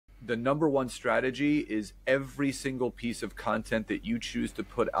the number one strategy is every single piece of content that you choose to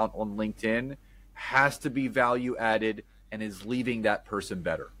put out on LinkedIn has to be value added and is leaving that person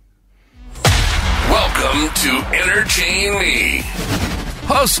better. Welcome to InterchainMe,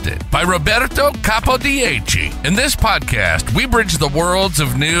 hosted by Roberto Capodieci. In this podcast, we bridge the worlds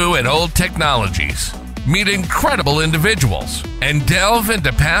of new and old technologies, meet incredible individuals, and delve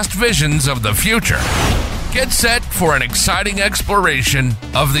into past visions of the future. Get set for an exciting exploration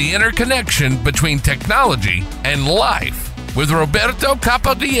of the interconnection between technology and life with Roberto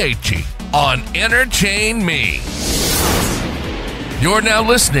Capodieci on InterchainMe. You're now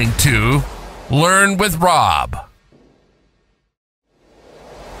listening to Learn with Rob.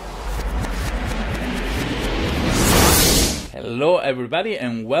 Hello everybody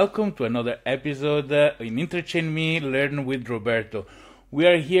and welcome to another episode in InterchainMe Learn with Roberto. We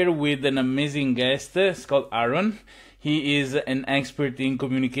are here with an amazing guest. It's called Aaron. He is an expert in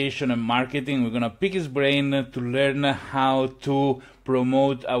communication and marketing. We're going to pick his brain to learn how to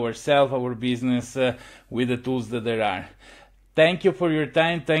promote ourselves, our business with the tools that there are. Thank you for your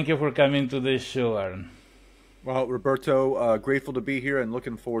time. Thank you for coming to the show, Aaron. Well, Roberto, grateful to be here and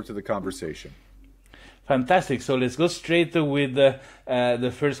looking forward to the conversation. Fantastic. So let's go straight with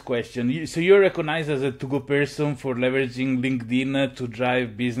the first question. So you're recognized as a to-go person for leveraging LinkedIn to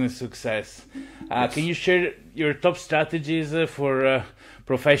drive business success. Yes. Can you share your top strategies for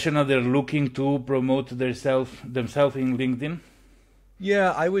professionals that are looking to promote themselves in LinkedIn?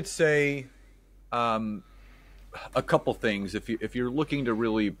 Yeah, I would say a couple things. If you're looking to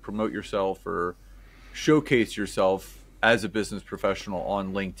really promote yourself or showcase yourself as a business professional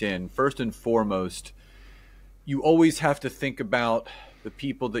on LinkedIn, first and foremost, you always have to think about the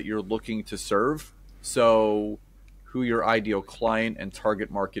people that you're looking to serve. So who your ideal client and target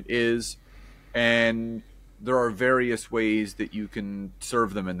market is. And there are various ways that you can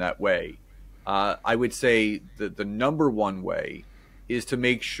serve them in that way. I would say that the number one way is to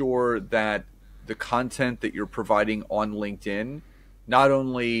make sure that the content that you're providing on LinkedIn, not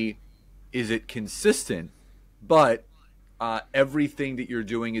only is it consistent, but everything that you're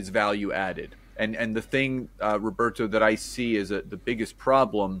doing is value added. And the thing, Roberto, that I see as the biggest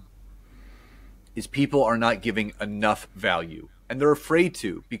problem is people are not giving enough value. And they're afraid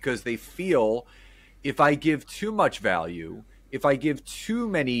to, because they feel if I give too much value, if I give too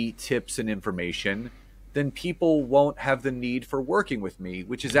many tips and information, then people won't have the need for working with me,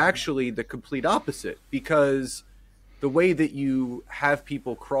 which is actually the complete opposite. Because the way that you have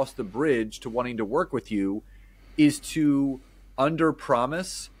people cross the bridge to wanting to work with you is to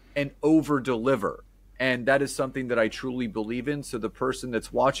under-promise and over-deliver. And that is something that I truly believe in. So the person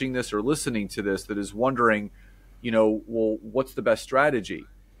that's watching this or listening to this that is wondering, well, what's the best strategy?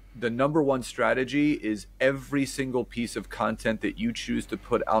 The number one strategy is every single piece of content that you choose to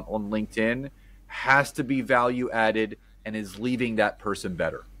put out on LinkedIn has to be value added and is leaving that person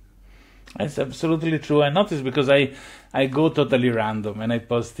better. That's absolutely true. I noticed because I go totally random and I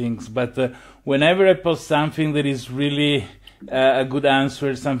post things, but whenever I post something that is really a good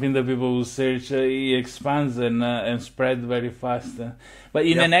answer, something that people will search, it expands and spread very fast. But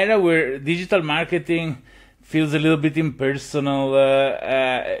in an era where digital marketing feels a little bit impersonal,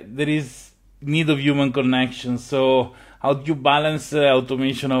 there is need of human connection. So how do you balance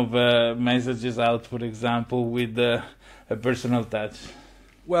automation of messages out, for example, with a personal touch?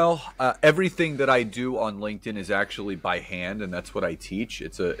 Well, everything that I do on LinkedIn is actually by hand, and that's what I teach.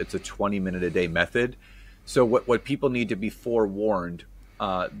 It's a 20-minute-a-day method. So what people need to be forewarned,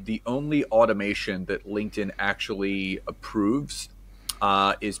 the only automation that LinkedIn actually approves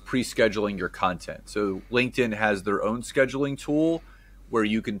is pre-scheduling your content. So LinkedIn has their own scheduling tool where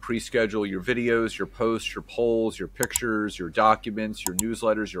you can pre-schedule your videos, your posts, your polls, your pictures, your documents, your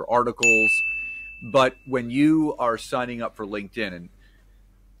newsletters, your articles. But when you are signing up for LinkedIn, and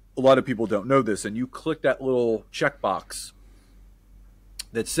a lot of people don't know this, and you click that little checkbox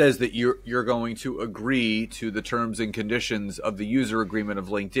that says that you're going to agree to the terms and conditions of the user agreement of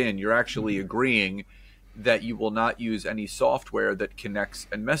LinkedIn, you're actually agreeing that you will not use any software that connects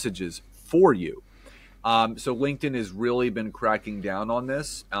and messages for you. So LinkedIn has really been cracking down on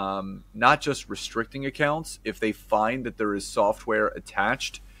this, not just restricting accounts. If they find that there is software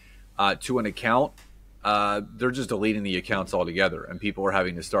attached to an account, they're just deleting the accounts altogether, and people are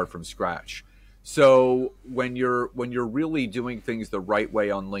having to start from scratch. So when you're really doing things the right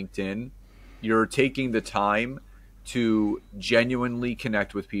way on LinkedIn, you're taking the time to genuinely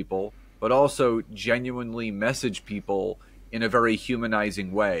connect with people, but also genuinely message people in a very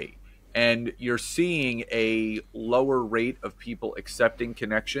humanizing way. And you're seeing a lower rate of people accepting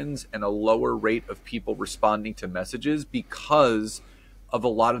connections and a lower rate of people responding to messages because of a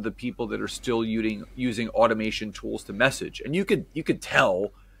lot of the people that are still using automation tools to message. And you could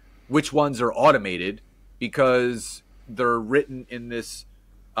tell which ones are automated because they're written in this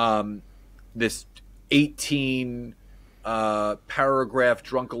this 18 paragraph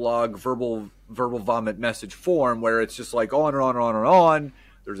drunkalog verbal vomit message form where it's just like on and on and on and on.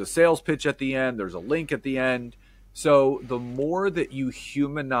 There's a sales pitch at the end. There's a link at the end. So the more that you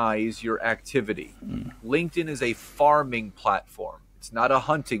humanize your activity, LinkedIn is a farming platform. It's not a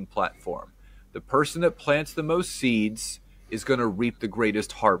hunting platform. The person that plants the most seeds is going to reap the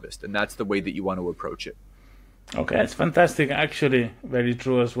greatest harvest. And that's the way that you want to approach it. Okay, that's fantastic. Actually, very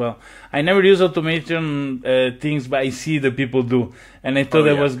true as well. I never use automation things, but I see the people do, and I thought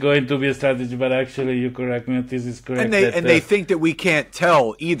that was going to be a strategy. But actually, you correct me if this is correct. And they think that we can't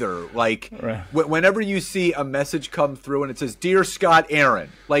tell either. Like right. Whenever you see a message come through and it says "Dear Scott Aaron,"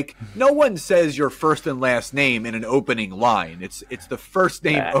 like no one says your first and last name in an opening line. It's the first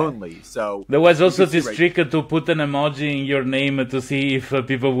name only. So there was also this trick to put an emoji in your name to see if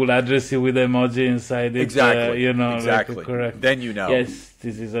people will address you with the emoji inside it. Exactly. Exactly. Like, correct. Then you know. Yes,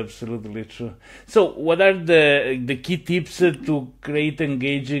 this is absolutely true. So, what are the key tips to create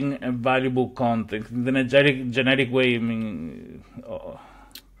engaging and valuable content in a generic way? I mean,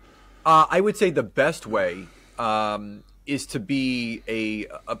 I would say the best way is to be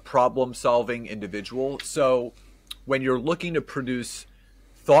a problem-solving individual. So, when you're looking to produce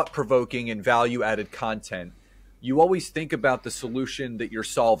thought-provoking and value-added content, you always think about the solution that you're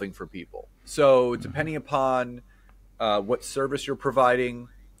solving for people. So depending upon what service you're providing,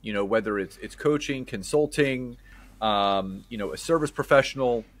 whether it's coaching, consulting, a service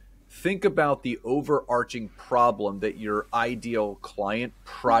professional, think about the overarching problem that your ideal client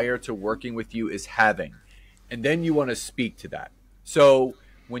prior to working with you is having. And then you want to speak to that. So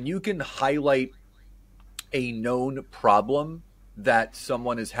when you can highlight a known problem that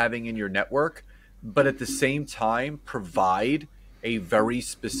someone is having in your network, but at the same time provide a very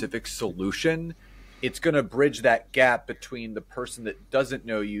specific solution, it's going to bridge that gap between the person that doesn't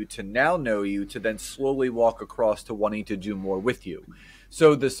know you to now know you to then slowly walk across to wanting to do more with you.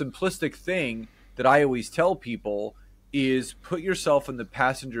 So the simplistic thing that I always tell people is put yourself in the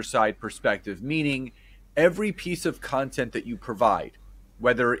passenger side perspective, meaning every piece of content that you provide,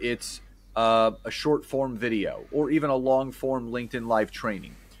 whether it's a short form video or even a long form LinkedIn live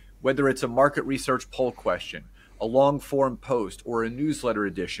training, whether it's a market research poll question, a long form post, or a newsletter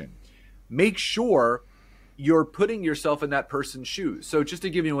edition, make sure you're putting yourself in that person's shoes. So just to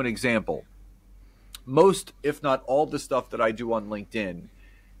give you an example, most, if not all the stuff that I do on LinkedIn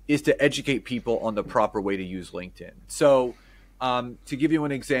is to educate people on the proper way to use LinkedIn. So to give you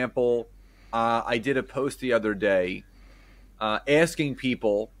an example, I did a post the other day asking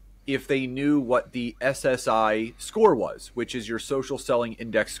people if they knew what the SSI score was, which is your social selling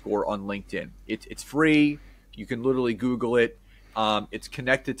index score on LinkedIn. It's free. You can literally Google it. It's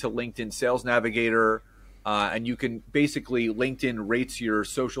connected to LinkedIn Sales Navigator. And you can basically, LinkedIn rates your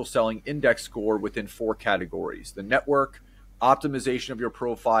social selling index score within 4 categories: the network, optimization of your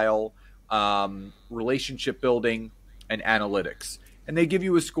profile, relationship building, and analytics. And they give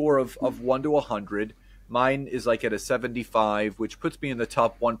you a score of 1 to 100. Mine is like at a 75, which puts me in the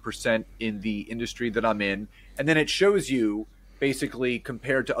top 1% in the industry that I'm in. And then it shows you basically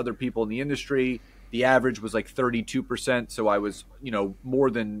compared to other people in the industry, the average was like 32%. So I was,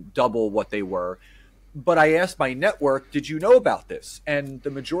 more than double what they were. But I asked my network, did you know about this? And the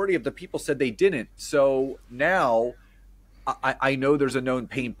majority of the people said they didn't. So now I know there's a known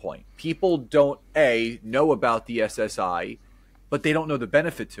pain point. People don't, know about the SSI, but they don't know the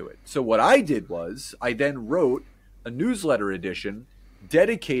benefit to it. So what I did was I then wrote a newsletter edition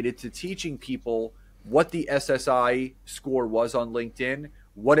dedicated to teaching people what the SSI score was on LinkedIn,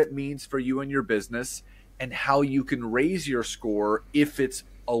 what it means for you and your business, and how you can raise your score if it's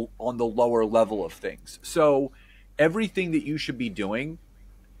on the lower level of things. So everything that you should be doing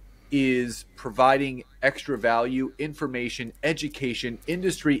is providing extra value, information, education,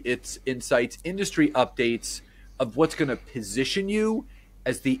 industry insights, industry updates of what's going to position you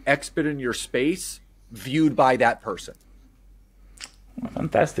as the expert in your space viewed by that person.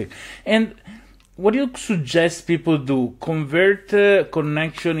 Fantastic. And what do you suggest people do? Convert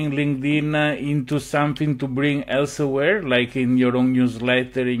connection in LinkedIn into something to bring elsewhere, like in your own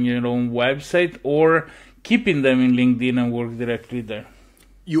newsletter, in your own website, or keeping them in LinkedIn and work directly there?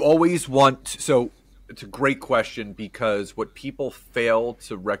 You always want, so it's a great question, because what people fail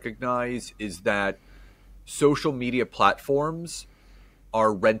to recognize is that social media platforms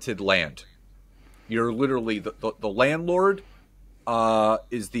are rented land. You're literally the landlord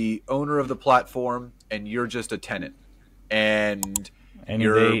is the owner of the platform, and you're just a tenant. And Any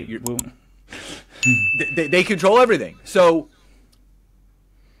day, they control everything. So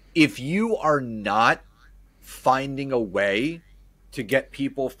if you are not finding a way to get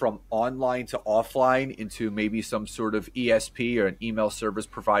people from online to offline into maybe some sort of ESP or an email service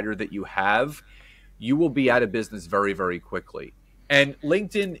provider that you have, you will be out of business very, very quickly. And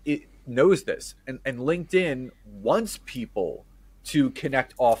LinkedIn knows this. And LinkedIn wants people to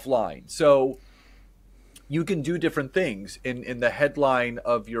connect offline. So you can do different things. In the headline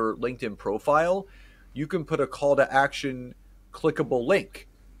of your LinkedIn profile, you can put a call to action clickable link,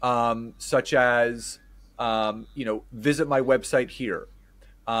 such as, visit my website here,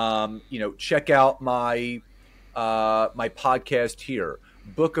 check out my podcast here,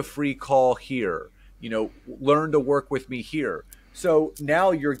 book a free call here, learn to work with me here. So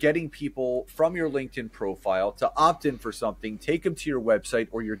now you're getting people from your LinkedIn profile to opt in for something, take them to your website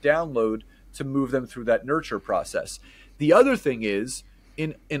or your download to move them through that nurture process. The other thing is,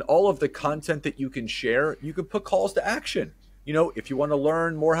 in all of the content that you can share, you can put calls to action. If you want to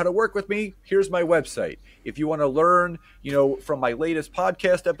learn more how to work with me, here's my website. If you want to learn, from my latest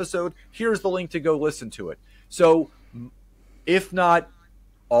podcast episode, here's the link to go listen to it. So if not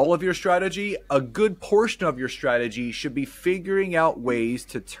all of your strategy, a good portion of your strategy should be figuring out ways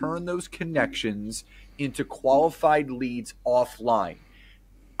to turn those connections into qualified leads offline.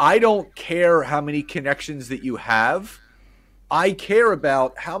 I don't care how many connections that you have. I care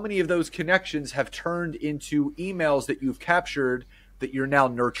about how many of those connections have turned into emails that you've captured that you're now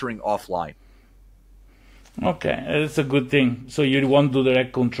nurturing offline. Okay, that's a good thing. So you want to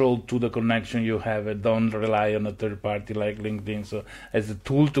direct control to the connection you have. Don't rely on a third party like LinkedIn. So as a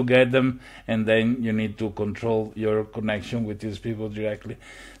tool to get them, and then you need to control your connection with these people directly.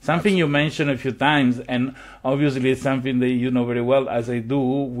 Something you mentioned a few times, and obviously it's something that you know very well, as I do.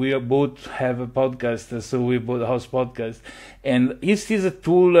 We both have a podcast, so we both host podcast. And this is a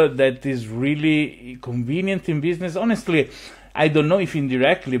tool that is really convenient in business. Honestly, I don't know if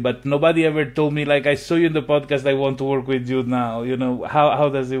indirectly, but nobody ever told me, like, I saw you in the podcast, I want to work with you now. How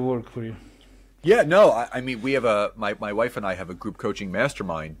does it work for you? Yeah, no, I mean, we have my wife and I have a group coaching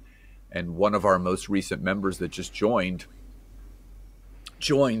mastermind, and one of our most recent members that just joined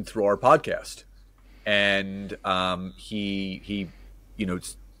through our podcast. And he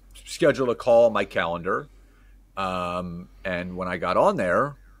scheduled a call on my calendar. And when I got on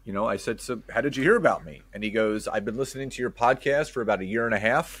there, I said, so how did you hear about me? And he goes, I've been listening to your podcast for about a year and a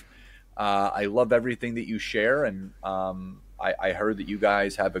half. I love everything that you share. And I heard that you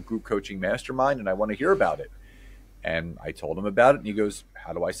guys have a group coaching mastermind and I want to hear about it. And I told him about it. And he goes,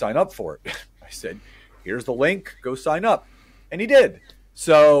 how do I sign up for it? I said, here's the link, go sign up. And he did.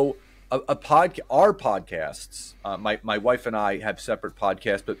 So our podcasts, my wife and I have separate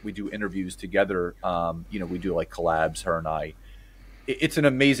podcasts, but we do interviews together. We do like collabs, her and I. It's an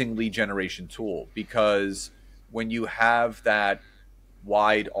amazing lead generation tool because when you have that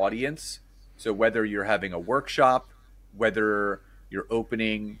wide audience, so whether you're having a workshop, whether you're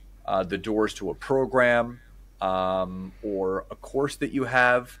opening the doors to a program or a course that you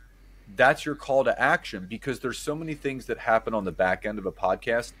have, that's your call to action, because there's so many things that happen on the back end of a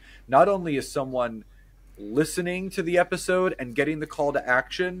podcast. Not only is someone listening to the episode and getting the call to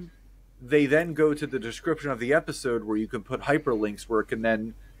action, they then go to the description of the episode where you can put hyperlinks where it can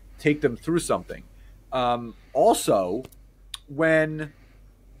then take them through something. Also, when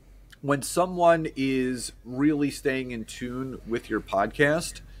someone is really staying in tune with your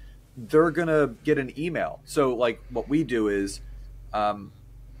podcast, they're going to get an email. So like what we do is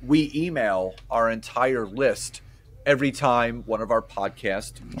we email our entire list every time one of our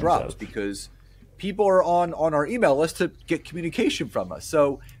podcasts drops, because people are on our email list to get communication from us.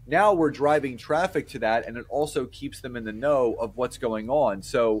 So now we're driving traffic to that, and it also keeps them in the know of what's going on.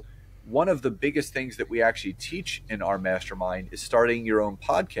 So one of the biggest things that we actually teach in our mastermind is starting your own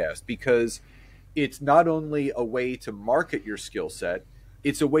podcast, because it's not only a way to market your skill set,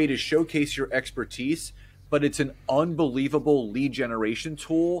 it's a way to showcase your expertise, but it's an unbelievable lead generation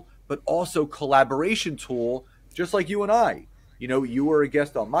tool, but also collaboration tool, just like you and I. You were a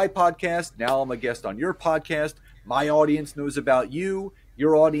guest on my podcast. Now I'm a guest on your podcast. My audience knows about you.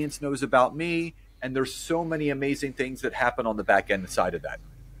 Your audience knows about me. And there's so many amazing things that happen on the back end side of that.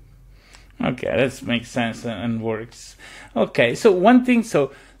 Okay, that makes sense and works. Okay, so one thing,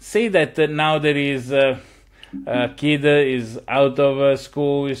 say that now there is a kid is out of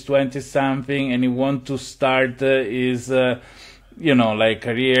school, is 20-something, and he wants to start his,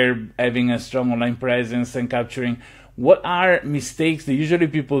 career, having a strong online presence and capturing. What are mistakes that usually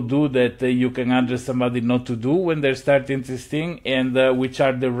people do that you can address somebody not to do when they're starting this thing, and which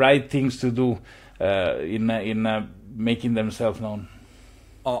are the right things to do in making themselves known?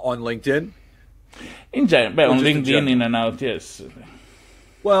 On LinkedIn? In general, but Or on just in LinkedIn, general? in and out, yes.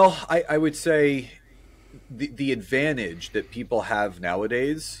 Well, I would say the advantage that people have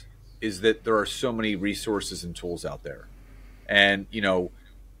nowadays is that there are so many resources and tools out there. And,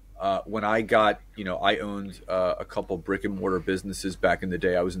 when I got, I owned a couple brick and mortar businesses back in the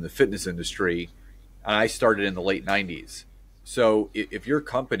day. I was in the fitness industry, and I started in the late 90s. So if your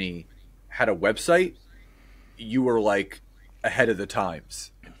company had a website, you were like ahead of the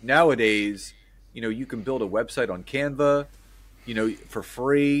times. Nowadays, you can build a website on Canva, for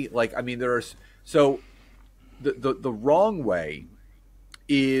free. Like, I mean, so the wrong way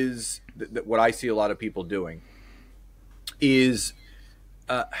is that what I see a lot of people doing is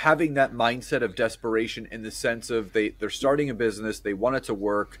having that mindset of desperation, in the sense of they're starting a business, they want it to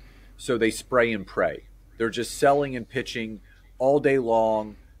work, so they spray and pray. They're just selling and pitching all day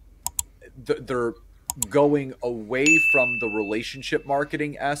long. They're going away from the relationship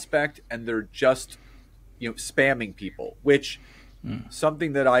marketing aspect, and they're just spamming people, which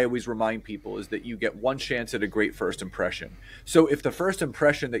something that I always remind people is that you get one chance at a great first impression. So if the first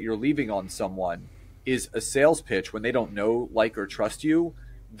impression that you're leaving on someone is a sales pitch when they don't know, like, or trust you,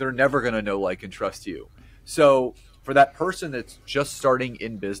 they're never going to know, like, and trust you. So for that person that's just starting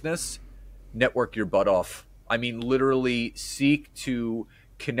in business, network your butt off. I mean, literally seek to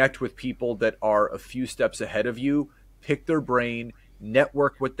connect with people that are a few steps ahead of you, pick their brain,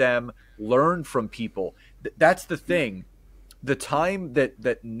 network with them, learn from people. That's the thing. The time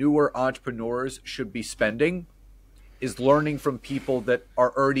that newer entrepreneurs should be spending is learning from people that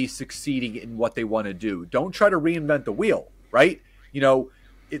are already succeeding in what they want to do. Don't try to reinvent the wheel, right?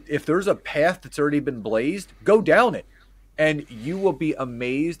 If there's a path that's already been blazed, go down it. And you will be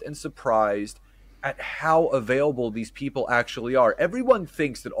amazed and surprised at how available these people actually are. Everyone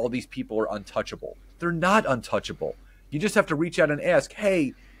thinks that all these people are untouchable. They're not untouchable. You just have to reach out and ask,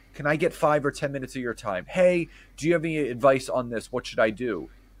 hey, can I get 5 or 10 minutes of your time? Hey, do you have any advice on this? What should I do?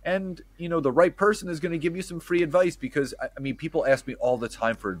 And, the right person is going to give you some free advice, because, I mean, people ask me all the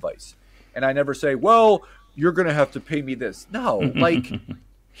time for advice. And I never say, well, you're going to have to pay me this. No, like,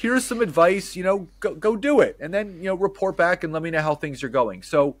 here's some advice, go do it. And then, report back and let me know how things are going.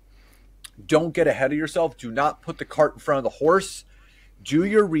 So don't get ahead of yourself. Do not put the cart in front of the horse. Do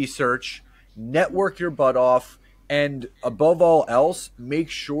your research, network your butt off. And above all else, make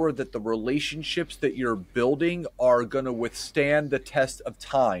sure that the relationships that you're building are going to withstand the test of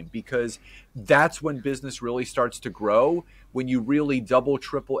time, because that's when business really starts to grow, when you really double,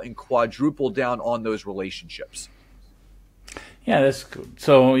 triple, and quadruple down on those relationships. Yeah, that's good.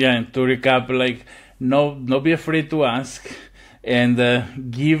 So, yeah, to recap, like, no be afraid to ask, and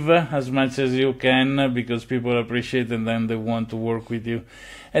give as much as you can, because people appreciate and then they want to work with you.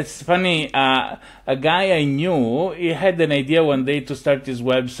 It's funny, a guy I knew, he had an idea one day to start his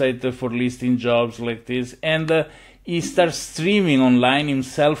website for listing jobs like this, and he started streaming online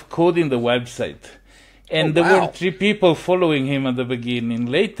himself, coding the website. And there were 3 people following him at the beginning.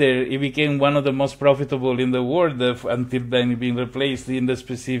 Later, he became one of the most profitable in the world, until then being replaced in the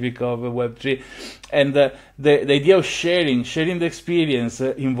specific of Web3. And the idea of sharing the experience,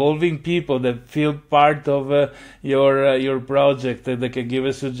 involving people that feel part of your project, that can give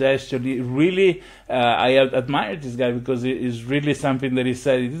a suggestion. It really, I admire this guy, because it is really something that he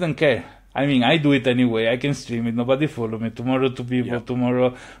said. He didn't care. I mean, I do it anyway. I can stream it. Nobody follow me. Tomorrow 2 people,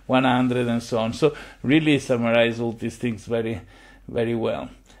 tomorrow 100, and so on. So really summarize all these things very, very well.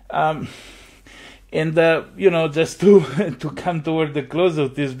 And, just to come toward the close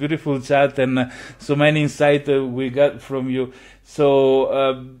of this beautiful chat, and so many insights we got from you.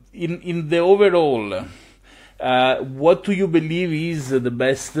 So in the overall, what do you believe is the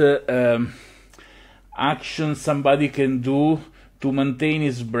best action somebody can do to maintain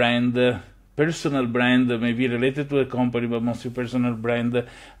his brand, personal brand, maybe related to a company, but mostly personal brand,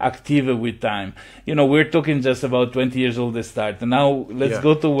 active with time? We're talking just about 20 years old at start. And now let's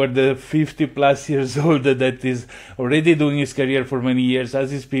go toward the 50 plus years old that is already doing his career for many years, as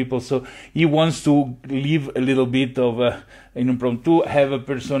his people. So he wants to live a little bit of impromptu, have a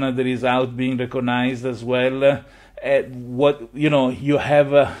persona that is out being recognized as well. You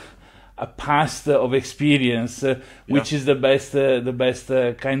have a past of experience, which is the best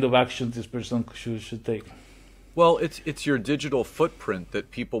kind of action this person should take. Well, it's your digital footprint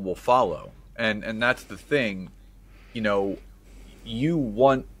that people will follow, and that's the thing. You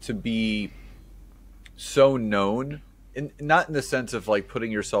want to be so known, not in the sense of like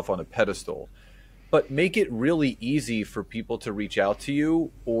putting yourself on a pedestal, but make it really easy for people to reach out to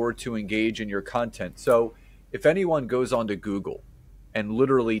you or to engage in your content. So if anyone goes onto Google and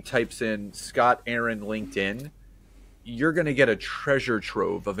literally types in Scott Aaron LinkedIn, you're going to get a treasure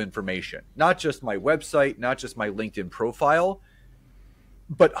trove of information. Not just my website, not just my LinkedIn profile,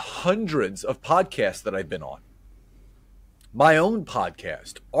 but hundreds of podcasts that I've been on. My own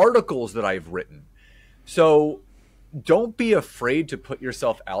podcast, articles that I've written. So don't be afraid to put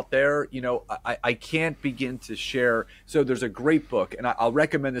yourself out there. You know, I can't begin to share. So there's a great book, and I'll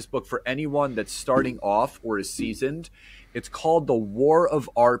recommend this book for anyone that's starting off or is seasoned. It's called The War of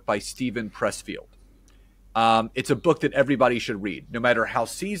Art by Stephen Pressfield. It's a book that everybody should read. No matter how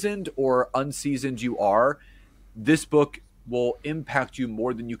seasoned or unseasoned you are, this book will impact you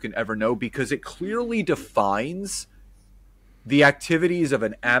more than you can ever know, because it clearly defines the activities of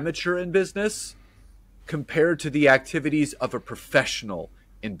an amateur in business compared to the activities of a professional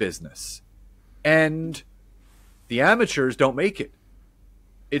in business. And the amateurs don't make it.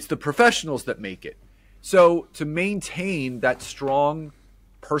 It's the professionals that make it. So to maintain that strong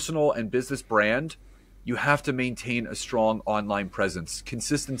personal and business brand, you have to maintain a strong online presence.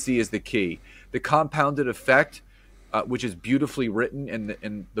 Consistency is the key. The compounded effect, which is beautifully written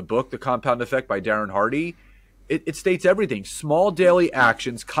in the book, The Compound Effect by Darren Hardy, it states everything. Small daily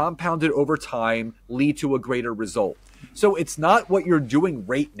actions compounded over time lead to a greater result. So it's not what you're doing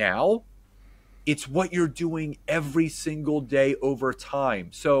right now. It's what you're doing every single day over time.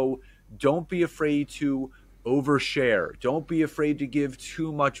 So don't be afraid to overshare. Don't be afraid to give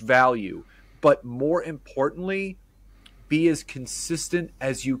too much value. But more importantly, be as consistent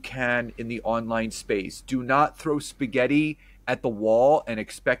as you can in the online space. Do not throw spaghetti at the wall and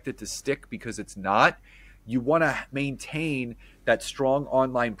expect it to stick, because it's not. You want to maintain that strong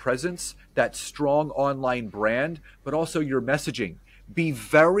online presence, that strong online brand, but also your messaging. Be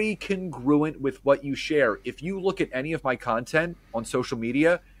very congruent with what you share. If you look at any of my content on social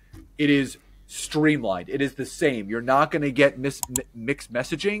media, it is streamlined. It is the same. You're not going to get mixed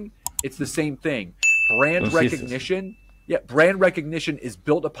messaging. It's the same thing. Brand recognition. Yeah, brand recognition is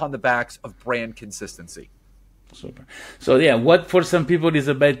built upon the backs of brand consistency. Super. So yeah, what for some people is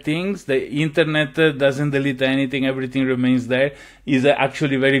a bad thing, the internet doesn't delete anything, everything remains there, is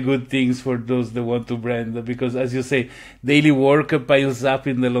actually very good things for those that want to brand, because as you say, daily work piles up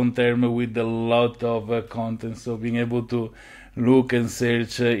in the long term with a lot of content. So being able to look and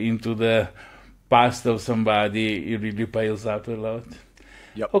search into the past of somebody, it really piles up a lot.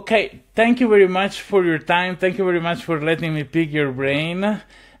 Yep. Okay, thank you very much for your time. Thank you very much for letting me pick your brain.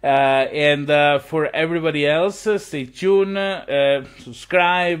 And for everybody else, stay tuned,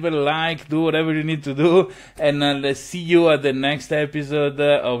 subscribe, like, do whatever you need to do. And let's see you at the next episode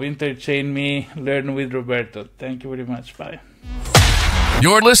of InterchainMe, Learn with Roberto. Thank you very much. Bye.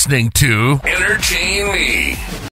 You're listening to InterchainMe.